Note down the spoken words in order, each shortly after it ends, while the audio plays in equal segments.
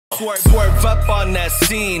Swerve up on that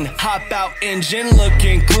scene, hop out engine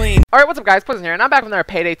looking clean. Alright, what's up guys, Poison here, and I'm back with another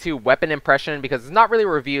Payday 2 weapon impression because it's not really a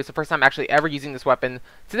review, it's the first time actually ever using this weapon.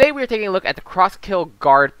 Today we are taking a look at the Crosskill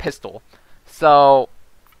Guard pistol. So,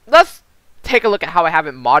 let's take a look at how I have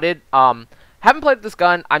it modded. Haven't played with this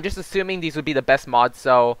gun, I'm just assuming these would be the best mods,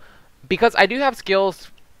 so because I do have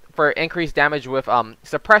skills for increased damage with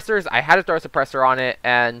suppressors, I had to throw a suppressor on it,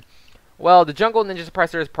 and well, the Jungle Ninja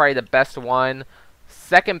suppressor is probably the best one.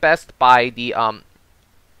 Second best by the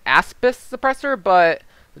Aspis suppressor, but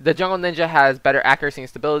the Jungle Ninja has better accuracy and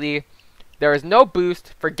stability. There is no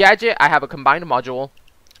boost. For gadget, I have a combined module.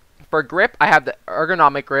 For grip, I have the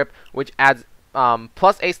ergonomic grip, which adds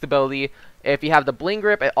 +8 stability. If you have the bling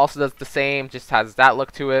grip, it also does the same, just has that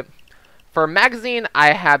look to it. For magazine,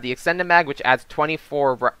 I have the extended mag, which adds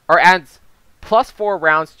adds +4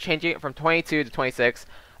 rounds, changing it from 22 to 26.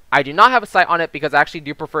 I do not have a sight on it because I actually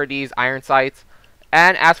do prefer these iron sights.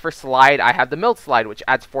 And as for slide, I have the milled slide, which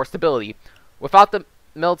adds 4 stability. Without the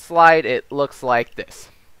milled slide, it looks like this.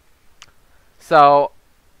 So,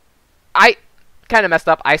 I kind of messed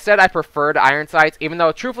up. I said I preferred iron sights, even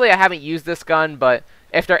though truthfully I haven't used this gun, but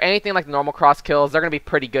if they're anything like normal cross kills, they're going to be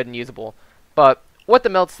pretty good and usable. But with the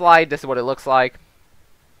milled slide, this is what it looks like.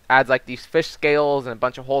 Adds like these fish scales and a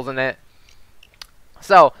bunch of holes in it.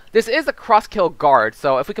 So, this is a Crosskill Guard.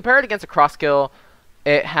 So, if we compare it against a Crosskill,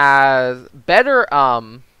 it has better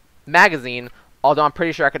magazine, although I'm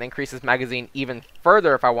pretty sure I can increase this magazine even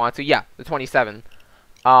further if I want to. Yeah, the 27.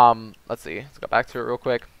 Let's see. Let's go back to it real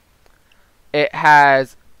quick. It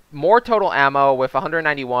has more total ammo with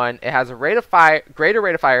 191. It has a rate of fire, greater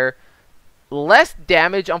rate of fire, less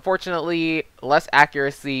damage, unfortunately, less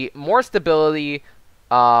accuracy, more stability.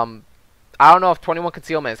 I don't know if 21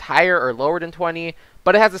 concealment is higher or lower than 20,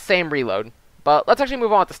 but it has the same reload. But let's actually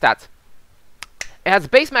move on with the stats. It has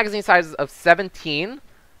base magazine sizes of 17.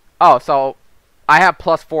 Oh, so I have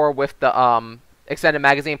 +4 with the extended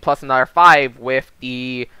magazine, plus another 5 with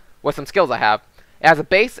some skills I have. It has a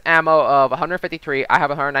base ammo of 153. I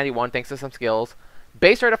have 191 thanks to some skills.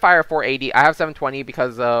 Base rate of fire 480. I have 720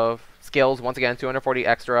 because of skills. Once again, 240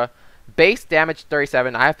 extra. Base damage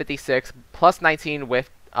 37. I have 56 plus 19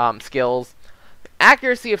 with skills.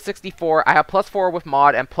 Accuracy of 64. I have +4 with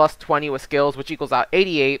mod and +20 with skills, which equals out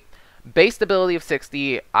 88. Base stability of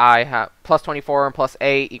 60, I have +24 and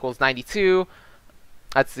 +8 equals 92.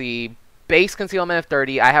 Let's see, base concealment of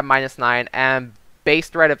 30, I have -9, and base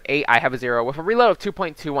threat of 8, I have a 0, with a reload of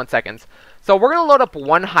 2.21 seconds. So we're going to load up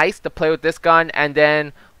one heist to play with this gun, and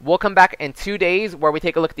then we'll come back in 2 days where we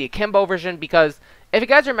take a look at the akimbo version, because if you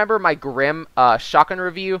guys remember my Grim shotgun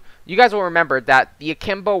review, you guys will remember that the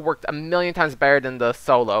akimbo worked a million times better than the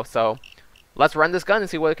solo, so let's run this gun and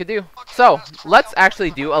see what it could do. So, let's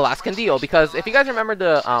actually do Alaskan Deal, because if you guys remember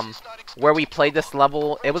the, where we played this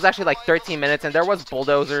level, it was actually like 13 minutes, and there was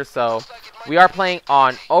bulldozers, so we are playing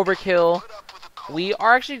on Overkill. We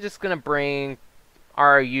are actually just gonna bring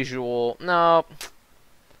our usual, no,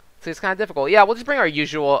 see, it's kind of difficult. Yeah, we'll just bring our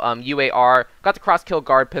usual, UAR, got the Crosskill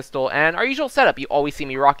Guard pistol, and our usual setup you always see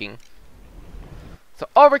me rocking. So,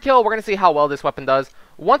 Overkill, we're gonna see how well this weapon does.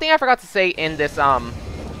 One thing I forgot to say in this,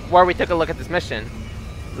 where we took a look at this mission,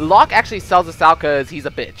 Locke actually sells us out because he's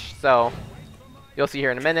a bitch, so you'll see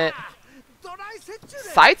here in a minute.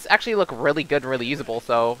 Sights actually look really good and really usable,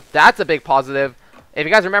 so that's a big positive. If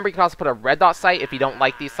you guys remember, you can also put a red dot sight if you don't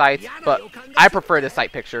like these sights, but I prefer this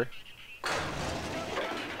sight picture.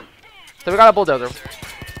 So we got a bulldozer.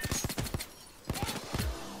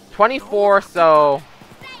 24, so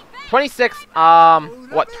 26,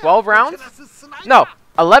 what, 12 rounds? No,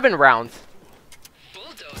 11 rounds.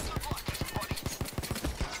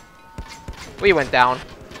 We went down.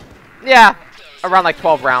 Yeah, around like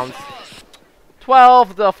 12 rounds.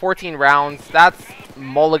 12 to 14 rounds. That's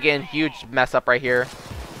mulligan. Huge mess up right here.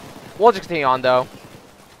 We'll just continue on, though.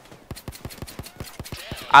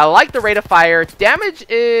 I like the rate of fire. Damage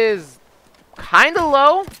is kind of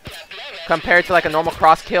low compared to like a normal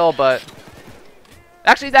cross kill, but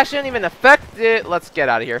actually that shouldn't even affect it. Let's get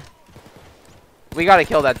out of here. We got to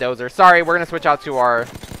kill that dozer. Sorry, we're going to switch out to our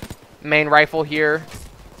main rifle here.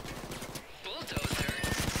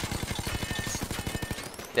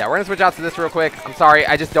 Yeah, we're going to switch out to this real quick. I'm sorry,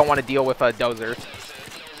 I just don't want to deal with dozers.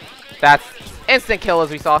 That's instant kill, as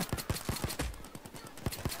we saw.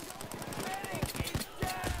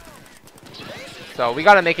 So, we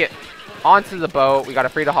got to make it onto the boat. We got to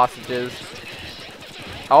free the hostages.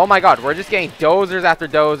 Oh my god, we're just getting dozers after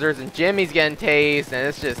dozers, and Jimmy's getting tased, and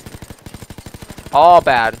it's just all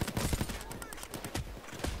bad.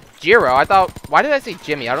 Jiro, I thought, why did I say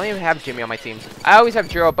Jimmy? I don't even have Jimmy on my team. I always have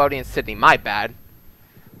Jiro, Bodhi, and Sydney. My bad.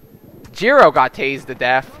 Jiro got tased to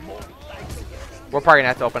death. We're probably gonna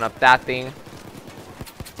have to open up that thing.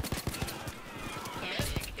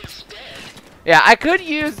 Yeah, I could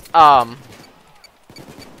use the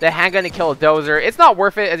handgun to kill a dozer. It's not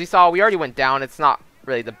worth it, as you saw. We already went down. It's not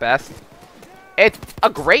really the best. It's a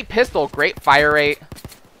great pistol, great fire rate,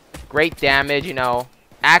 great damage. You know,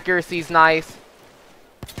 accuracy's nice.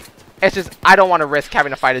 It's just I don't want to risk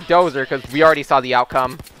having to fight a dozer because we already saw the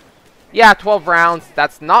outcome. Yeah, 12 rounds.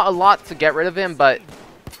 That's not a lot to get rid of him, but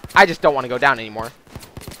I just don't want to go down anymore.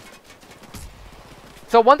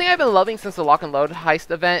 So one thing I've been loving since the lock and load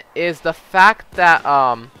heist event is the fact that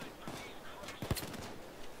I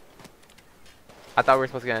thought we were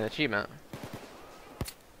supposed to get an achievement.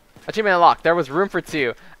 Achievement unlocked. There was room for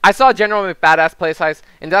 2. I saw General McBadass play heist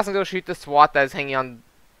and doesn't go shoot the SWAT that is hanging on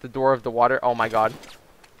the door of the water. Oh my god.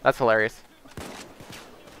 That's hilarious.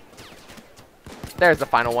 There's the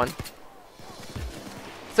final one.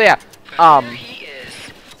 So yeah,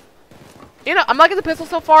 you know, I'm liking the pistol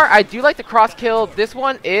so far. I do like the Crosskill. This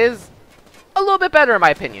one is a little bit better in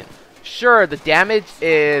my opinion. Sure, the damage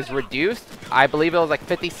is reduced. I believe it was like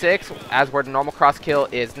 56, as where the normal Crosskill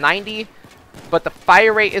is 90. But the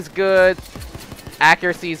fire rate is good.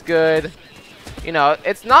 Accuracy is good. You know,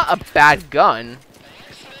 it's not a bad gun.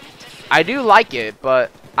 I do like it,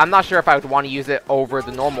 but I'm not sure if I would want to use it over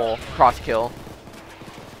the normal Crosskill.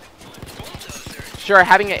 Sure,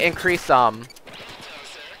 having an increase, just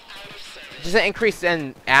an increase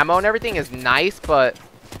in ammo and everything is nice, but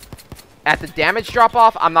at the damage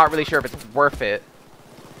drop-off, I'm not really sure if it's worth it.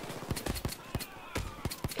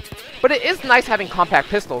 But it is nice having compact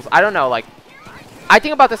pistols. I don't know, like, I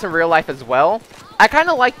think about this in real life as well. I kind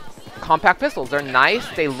of like compact pistols. They're nice,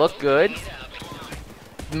 they look good.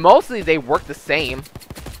 Mostly, they work the same.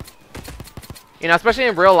 You know, especially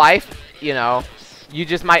in real life, you know, you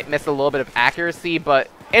just might miss a little bit of accuracy, but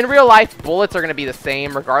in real life, bullets are going to be the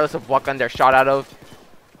same regardless of what gun they're shot out of.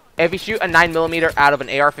 If you shoot a 9mm out of an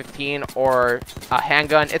AR-15 or a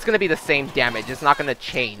handgun, it's going to be the same damage. It's not going to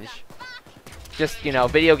change. Just, you know,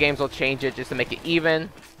 video games will change it just to make it even.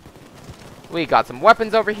 We got some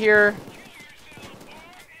weapons over here.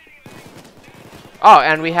 Oh,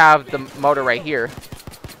 and we have the motor right here.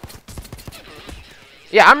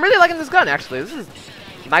 Yeah, I'm really liking this gun, actually. This is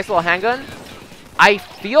a nice little handgun. I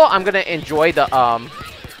feel I'm going to enjoy the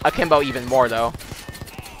akimbo even more, though.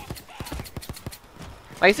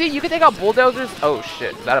 Like, see, you can take out bulldozers. Oh,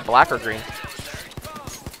 shit. Is that a black or green?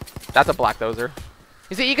 That's a black dozer.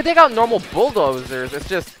 You see, you can take out normal bulldozers. It's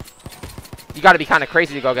just, you got to be kind of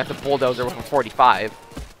crazy to go against a bulldozer with a 45.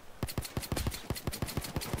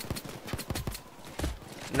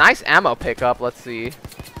 Nice ammo pickup. Let's see.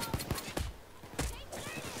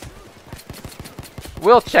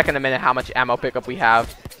 We'll check in a minute how much ammo pickup we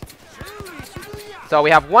have. So we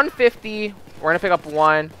have 150. We're going to pick up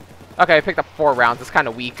 1. Okay, I picked up 4 rounds. It's kind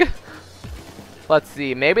of weak. Let's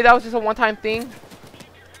see. Maybe that was just a one-time thing.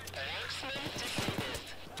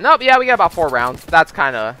 Nope. Yeah, we got about 4 rounds. That's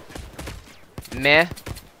kind of meh.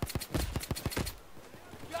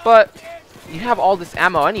 But you have all this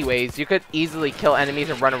ammo anyways. You could easily kill enemies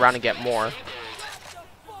and run around and get more.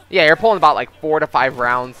 Yeah, you're pulling about like 4 to 5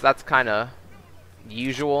 rounds. That's kind of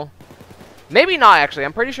usual. Maybe not, actually.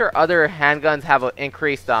 I'm pretty sure other handguns have an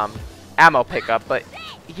increased ammo pickup, but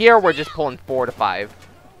here we're just pulling 4 to 5.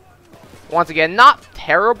 Once again, not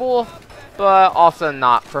terrible, but also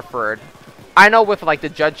not preferred. I know with like the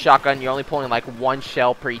Judge shotgun, you're only pulling like 1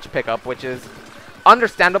 shell per each pickup, which is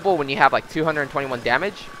understandable when you have like 221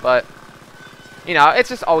 damage, but you know, it's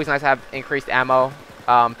just always nice to have increased ammo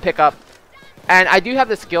pickup. And I do have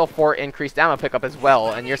the skill for increased ammo pickup as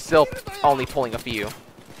well, and you're still only pulling a few.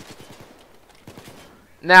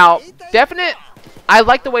 Now, definite, I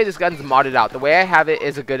like the way this gun's modded out. The way I have it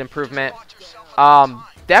is a good improvement.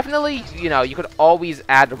 Definitely, you know, you could always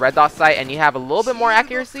add the red dot sight and you have a little bit more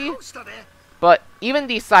accuracy. But even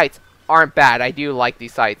these sights aren't bad. I do like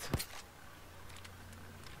these sights.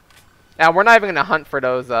 Now, we're not even going to hunt for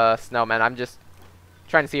those snowmen. I'm just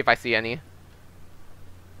trying to see if I see any.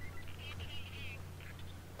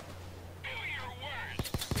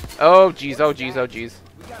 Oh, jeez, oh, jeez, oh, jeez.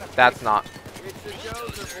 That's not.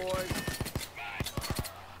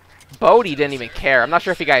 Bodie didn't even care. I'm not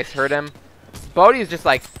sure if you guys heard him. Bodie's just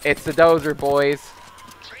like, it's the dozer, boys.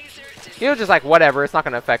 He was just like, whatever, it's not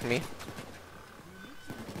going to affect me.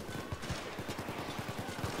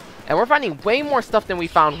 And we're finding way more stuff than we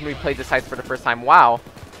found when we played this heist for the first time. Wow.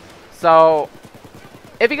 So,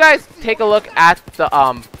 if you guys take a look at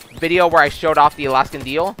the video where I showed off the Alaskan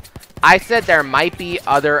deal, I said there might be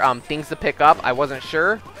other things to pick up. I wasn't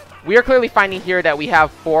sure. We are clearly finding here that we have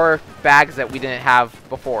 4 bags that we didn't have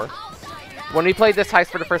before. When we played this heist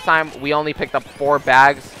for the first time, we only picked up 4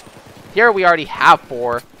 bags. Here we already have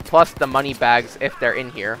 4, plus the money bags if they're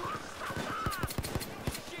in here.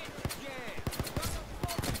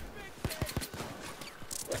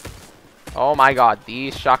 Oh my god,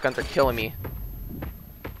 these shotguns are killing me.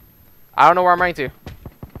 I don't know where I'm running to.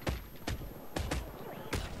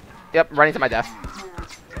 Yep, running to my death.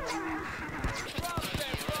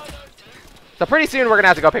 So pretty soon we're gonna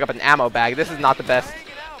have to go pick up an ammo bag. This is not the best,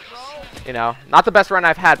 you know, not the best run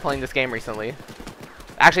I've had playing this game recently.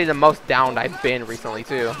 Actually, the most downed I've been recently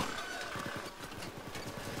too.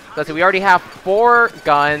 Let's see, we already have 4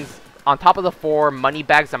 guns on top of the 4 money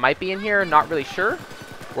bags that might be in here. Not really sure.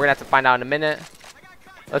 We're gonna have to find out in a minute.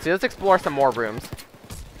 Let's see, let's explore some more rooms.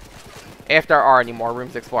 If there are any more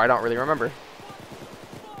rooms to explore, I don't really remember.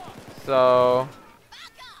 So,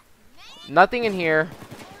 nothing in here.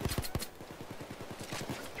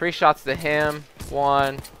 3 shots to him.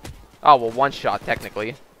 1. Oh, well, 1 shot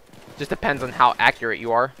technically. Just depends on how accurate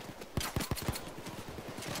you are.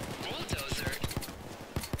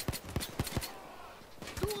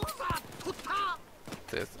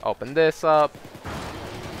 Just open this up.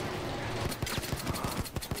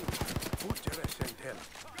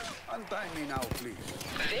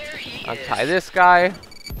 Untie this guy.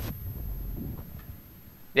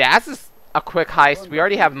 Yeah, that's just a quick heist. We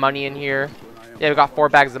already have money in here. Yeah, we got 4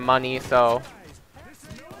 bags of money, so...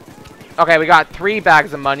 Okay, we got 3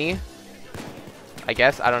 bags of money. I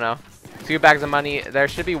guess, I don't know. 2 bags of money. There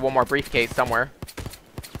should be 1 more briefcase somewhere.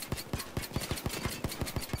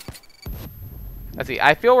 Let's see,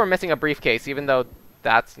 I feel we're missing a briefcase, even though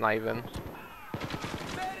that's not even...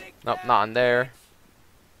 Nope, not on there.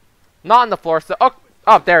 Not on the floor, so...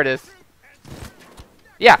 Oh, there it is.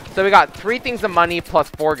 Yeah, so we got 3 things of money plus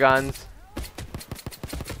 4 guns.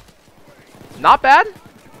 Not bad.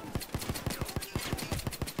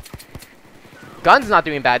 Guns not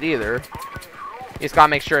doing bad either. You just gotta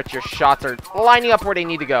make sure that your shots are lining up where they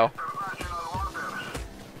need to go.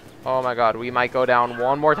 Oh my god, we might go down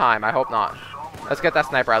 1 more time. I hope not. Let's get that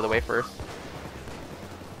sniper out of the way first.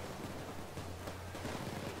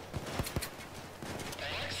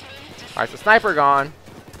 Alright, so sniper gone.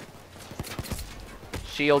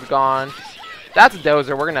 Shield gone. That's a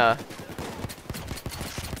dozer. We're gonna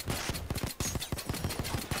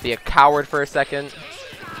be a coward for a second.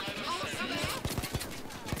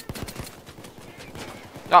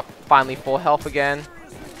 Oh, finally full health again.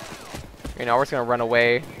 You know, we're just gonna run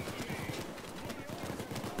away.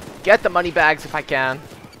 Get the money bags if I can.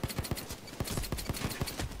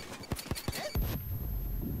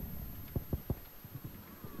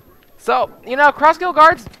 So, you know, Crosskill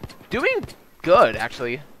guards doing good,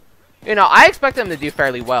 actually. You know, I expect them to do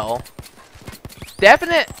fairly well.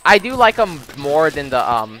 I do like them more than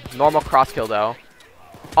the normal Crosskill, though.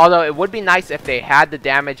 Although, it would be nice if they had the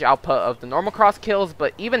damage output of the normal Crosskills,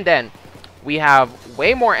 but even then, we have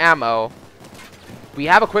way more ammo. We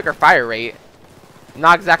have a quicker fire rate.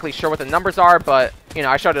 Not exactly sure what the numbers are, but, you know,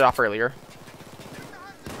 I showed it off earlier.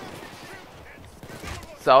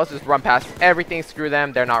 So, let's just run past everything. Screw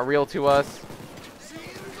them. They're not real to us.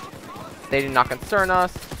 They do not concern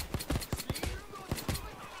us.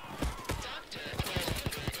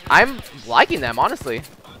 I'm liking them, honestly.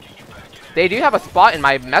 They do have a spot in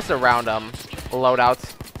my mess around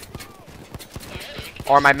loadouts.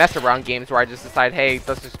 Or my mess around games where I just decide, hey,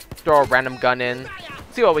 let's just throw a random gun in.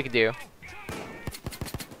 See what we can do.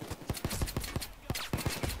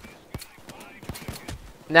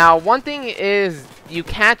 Now, one thing is, you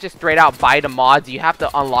can't just straight out buy the mods. You have to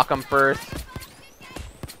unlock them first.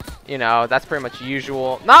 You know, that's pretty much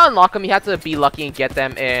usual. Not unlock them, you have to be lucky and get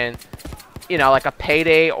them in, you know, like a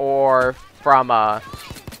Payday or from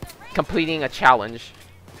completing a challenge.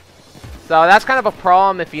 So that's kind of a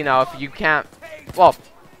problem if, you know, if you can't... Well,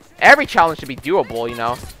 every challenge should be doable, you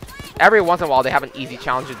know. Every once in a while they have an easy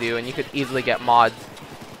challenge to do and you could easily get mods.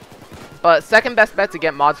 But second best bet to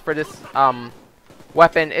get mods for this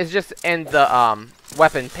weapon is just in the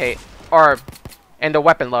weapon or in the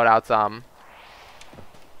weapon loadouts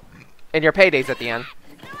in your paydays at the end.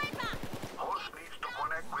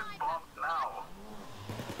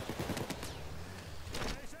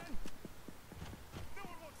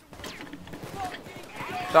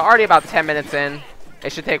 So already about 10 minutes in.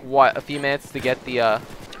 It should take what, a few minutes to get the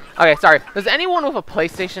okay, sorry. Does anyone with a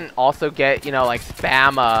PlayStation also get, you know, like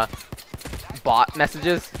spam bot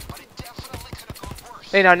messages?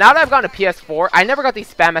 You know, now that I've gotten a PS4, I never got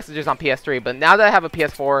these spam messages on PS3, but now that I have a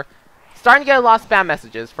PS4, starting to get a lot of spam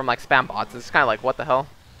messages from, like, spam bots. It's kind of like, what the hell?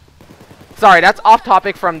 Sorry, that's off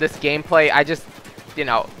topic from this gameplay. I just, you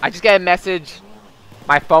know, I just get a message.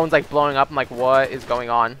 My phone's, like, blowing up. I'm like, what is going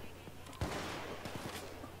on?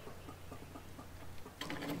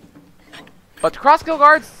 But the Crosskill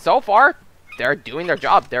guards, so far, they're doing their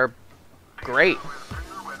job. They're great.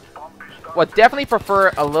 Would definitely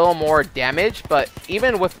prefer a little more damage, but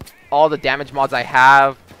even with all the damage mods I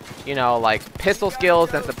have, you know, like pistol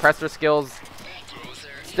skills and suppressor skills,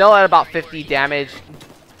 still at about 50 damage.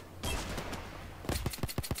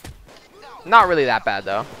 Not really that bad,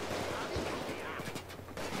 though.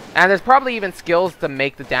 And there's probably even skills to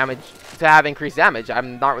make the damage, to have increased damage.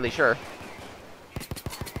 I'm not really sure.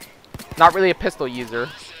 Not really a pistol user.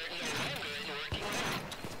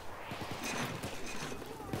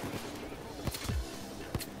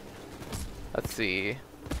 Let's see.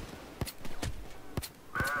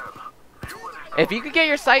 If you could get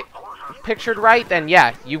your sight pictured right, then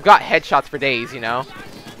yeah, you've got headshots for days, you know.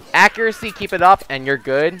 Accuracy, keep it up, and you're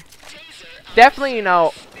good. Definitely, you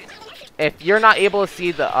know, if you're not able to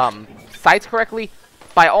see the sights correctly,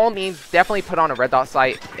 by all means, definitely put on a red dot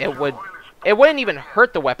sight. It wouldn't even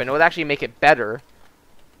hurt the weapon. It would actually make it better.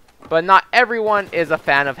 But not everyone is a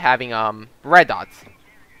fan of having red dots.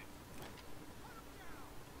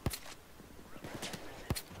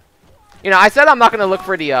 You know, I said I'm not going to look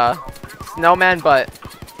for the snowman, but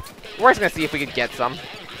we're just going to see if we could get some.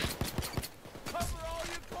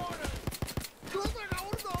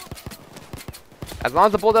 As long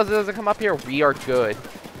as the bulldozer doesn't come up here, we are good.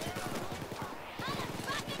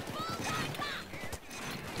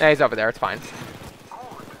 Nah, he's over there. It's fine.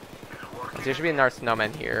 There should be another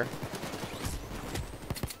snowman here.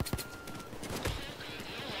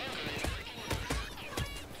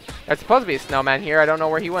 There's supposed to be a snowman here. I don't know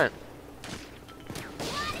where he went.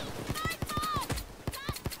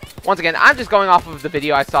 Once again, I'm just going off of the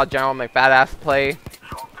video I saw General McBadass play.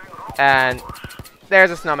 And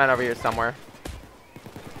there's a snowman over here somewhere.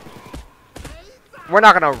 We're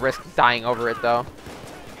not going to risk dying over it, though.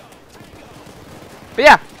 But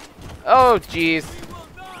yeah. Oh, jeez.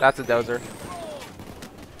 That's a dozer.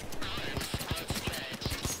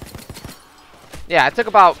 Yeah, it took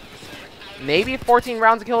about maybe 14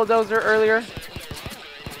 rounds to kill a dozer earlier.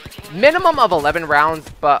 Minimum of 11 rounds,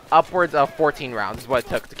 but upwards of 14 rounds is what it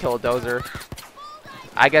took to kill a dozer.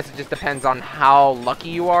 I guess it just depends on how lucky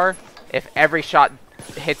you are. If every shot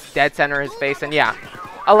hits dead center in his face, then yeah,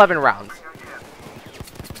 11 rounds.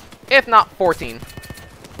 If not 14.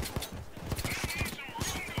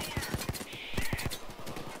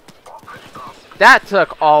 That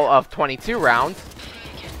took all of 22 rounds.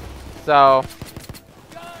 So,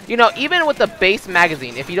 you know, even with the base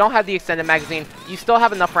magazine, if you don't have the extended magazine, you still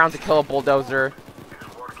have enough rounds to kill a bulldozer.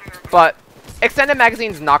 But extended magazine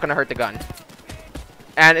is not going to hurt the gun.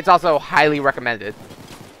 And it's also highly recommended.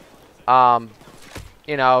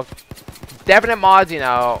 You know, definite mods, you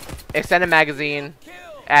know, extended magazine,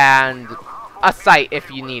 and a sight if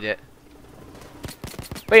you need it.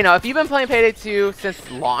 But, you know, if you've been playing Payday 2 since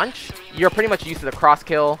launch, you're pretty much used to the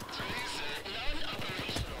Crosskill.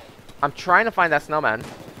 I'm trying to find that snowman.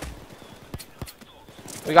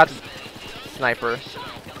 We got the sniper.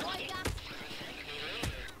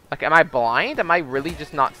 Like, am I blind? Am I really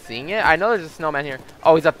just not seeing it? I know there's a snowman here.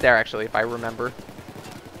 Oh, he's up there, actually, if I remember.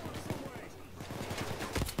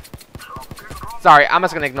 Sorry, I'm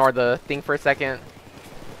just going to ignore the thing for a second.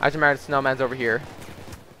 I just remember the snowman's over here.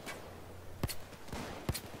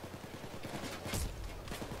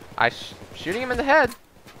 Shooting him in the head.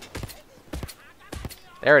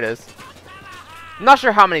 There it is. I'm not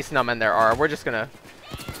sure how many snowmen there are. We're just gonna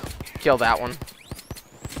kill that one.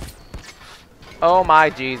 Oh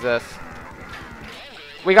my Jesus.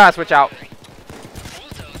 We gotta switch out.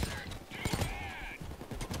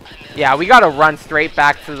 Yeah, we gotta run straight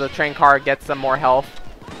back to the train car, get some more health.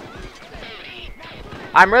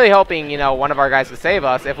 I'm really hoping, you know, one of our guys to save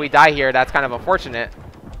us. If we die here, that's kind of unfortunate.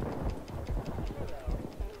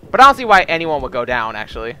 But I don't see why anyone would go down,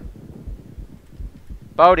 actually.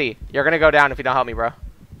 Bodhi, you're going to go down if you don't help me, bro.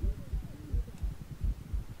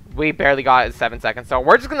 We barely got it in 7 seconds. So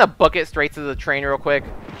we're just going to book it straight to the train real quick.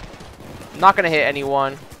 Not going to hit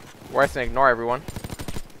anyone. We're just going to ignore everyone.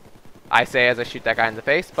 I say as I shoot that guy in the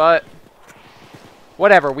face, but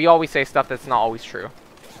whatever. We always say stuff that's not always true.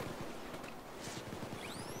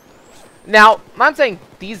 Now, I'm saying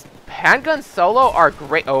these handguns solo are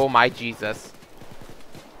great. Oh my Jesus.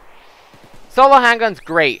 Solo handgun's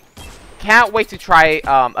great. Can't wait to try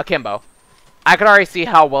akimbo. I could already see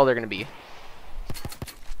how well they're going to be.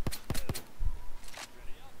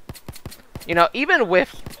 You know, even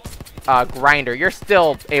with grinder, you're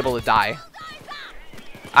still able to die.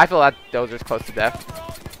 I feel that dozer's close to death.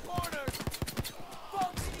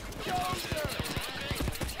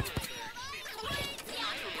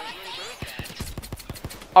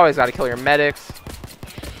 Always got to kill your medics.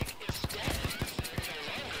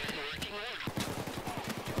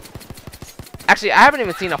 Actually, I haven't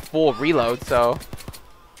even seen a full reload, so...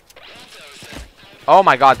 Oh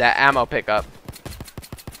my god, that ammo pickup.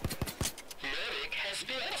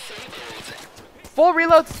 Full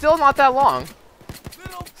reload, still not that long.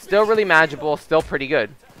 Still really manageable, still pretty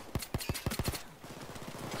good.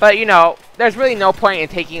 But, you know, there's really no point in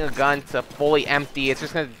taking a gun to fully empty. It's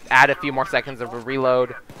just going to add a few more seconds of a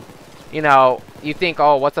reload. You know, you think,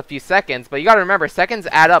 oh, what's a few seconds? But you got to remember, seconds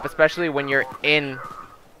add up, especially when you're in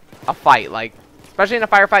a fight. Like, especially in a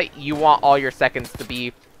firefight, you want all your seconds to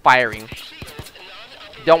be firing.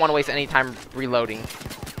 You don't want to waste any time reloading.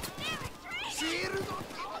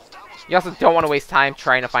 You also don't want to waste time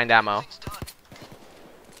trying to find ammo.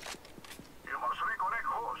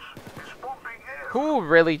 Who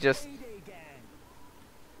really just...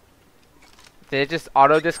 Did it just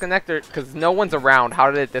auto-disconnect? Because no one's around.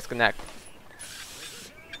 How did it disconnect?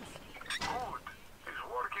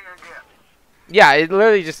 Yeah, it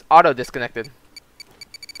literally just auto-disconnected.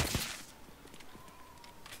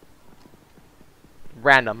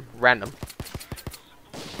 Random.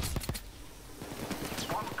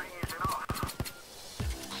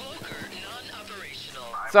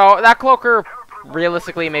 So, that cloaker,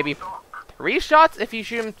 realistically, maybe 3 shots if you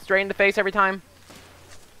shoot him straight in the face every time.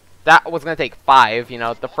 That was going to take 5, you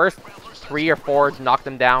know. The first 3 or 4 knocked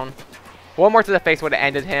him down. 1 more to the face would have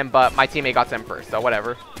ended him, but my teammate got to him first, so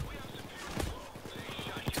whatever.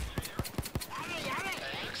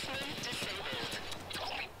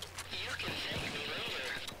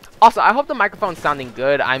 Also, I hope the microphone's sounding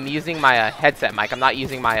good. I'm using my headset mic. I'm not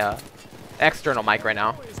using my external mic right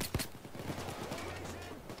now.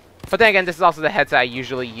 But then again, this is also the headset I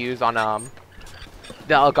usually use on the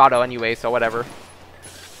Elgato anyway, so whatever.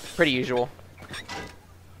 Pretty usual.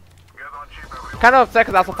 Kind of upset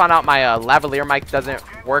because I also found out my lavalier mic doesn't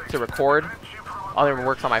work to record. Only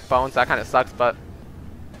works on my phone, so that kind of sucks, but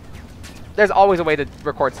there's always a way to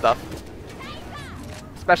record stuff.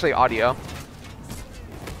 Especially audio.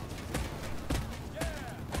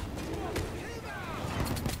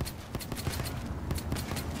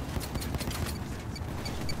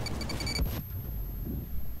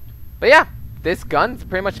 But yeah, this gun's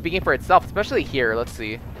pretty much speaking for itself, especially here. Let's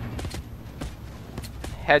see.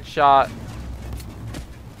 Headshot.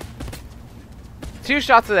 2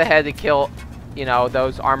 shots to the head to kill, you know,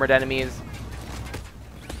 those armored enemies.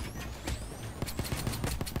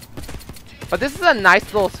 But this is a nice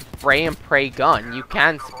little spray and pray gun. You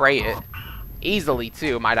can spray it easily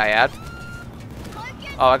too, might I add.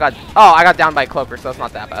 Oh, I got downed by a cloaker, so it's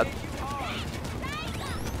not that bad.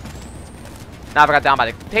 Now if I got down by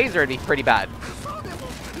the taser, it'd be pretty bad.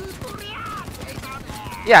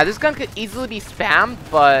 Yeah, this gun could easily be spammed,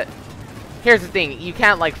 but here's the thing. You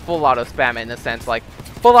can't, like, full auto spam it in a sense. Like,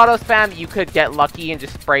 full auto spam, you could get lucky and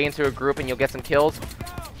just spray into a group and you'll get some kills.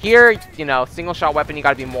 Here, you know, single shot weapon, you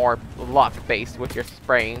gotta be more luck-based with your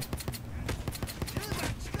spraying.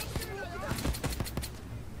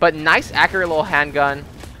 But nice, accurate little handgun.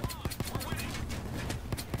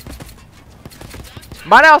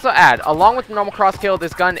 Might I also add, along with the normal Crosskill,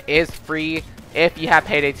 this gun is free if you have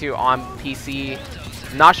Payday 2 on PC.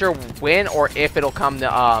 Not sure when or if it'll come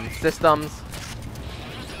to systems.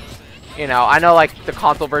 You know, I know like the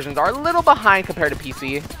console versions are a little behind compared to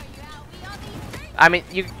PC. I mean,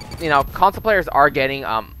 you know, console players are getting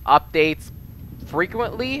updates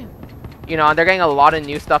frequently. You know, and they're getting a lot of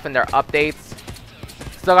new stuff in their updates.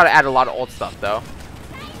 Still gotta add a lot of old stuff though.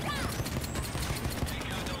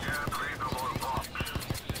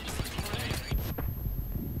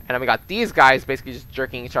 And then we got these guys basically just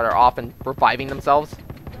jerking each other off and reviving themselves.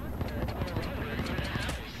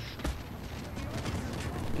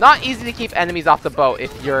 Not easy to keep enemies off the boat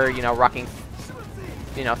if you're, you know, rocking,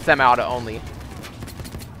 you know, semi-auto only.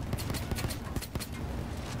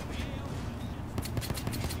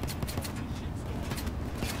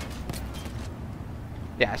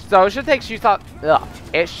 Yeah, so it should take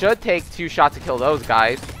it should take 2 shots to kill those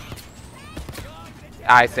guys.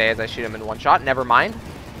 I say as I shoot him in 1 shot. Never mind.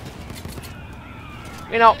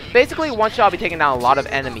 You know, basically 1 shot will be taking down a lot of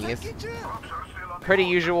enemies. Pretty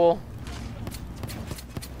usual.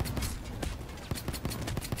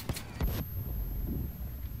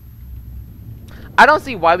 I don't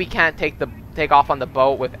see why we can't take off on the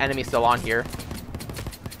boat with enemies still on here.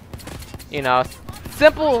 You know,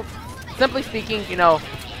 simply speaking, you know,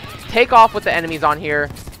 take off with the enemies on here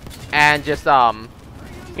and just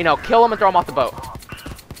you know, kill them and throw them off the boat.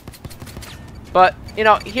 But, you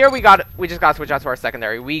know, here we just gotta switch out to our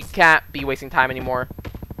secondary. We can't be wasting time anymore.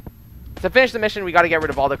 To finish the mission, we gotta get rid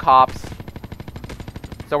of all the cops.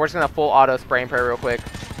 So we're just gonna full auto spray and pray real quick.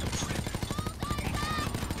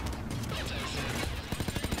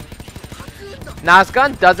 Now, this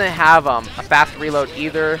gun doesn't have a fast reload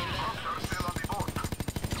either.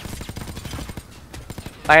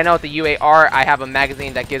 Like, I know with the UAR, I have a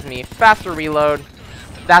magazine that gives me faster reload.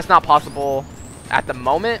 That's not possible at the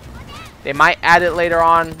moment. They might add it later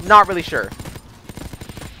on. Not really sure.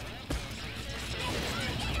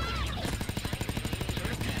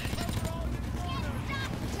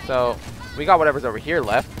 So, we got whatever's over here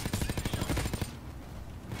left.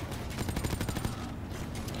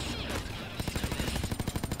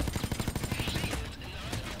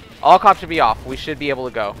 All cops should be off. We should be able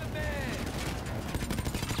to go.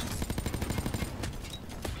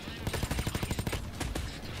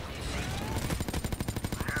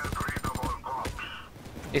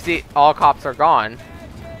 You see, all cops are gone.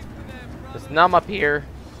 There's none up here.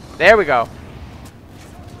 There we go.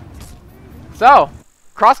 So,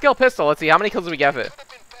 Crosskill pistol. Let's see, how many kills did we get with it?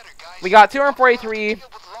 We got 243,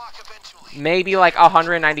 maybe like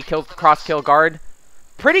 190 kills with Crosskill guard.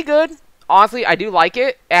 Pretty good. Honestly, I do like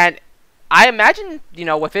it. And I imagine, you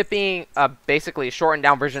know, with it being basically a shortened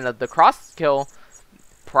down version of the Crosskill,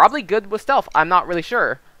 probably good with stealth. I'm not really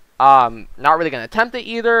sure. Not really going to attempt it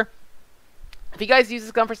either. If you guys use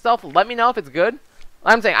this gun for stealth, let me know if it's good.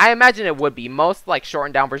 Like I'm saying, I imagine it would be. Most like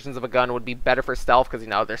shortened down versions of a gun would be better for stealth because, you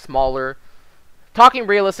know, they're smaller. Talking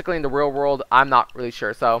realistically in the real world, I'm not really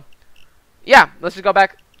sure. So, yeah, let's just go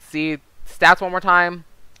back, see stats one more time.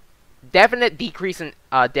 Definite decrease in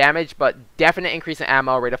damage, but definite increase in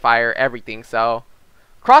ammo, rate of fire, everything. So,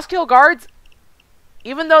 Crosskill guards,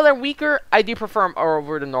 even though they're weaker, I do prefer them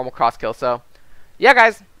over the normal Crosskill. So, yeah,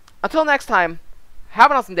 guys, until next time. Have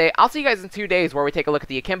an awesome day. I'll see you guys in 2 days where we take a look at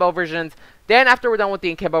the akimbo versions. Then after we're done with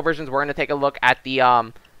the akimbo versions, we're going to take a look at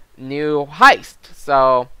the new heist.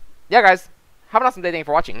 So, yeah, guys. Have an awesome day. Thank you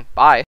for watching. Bye.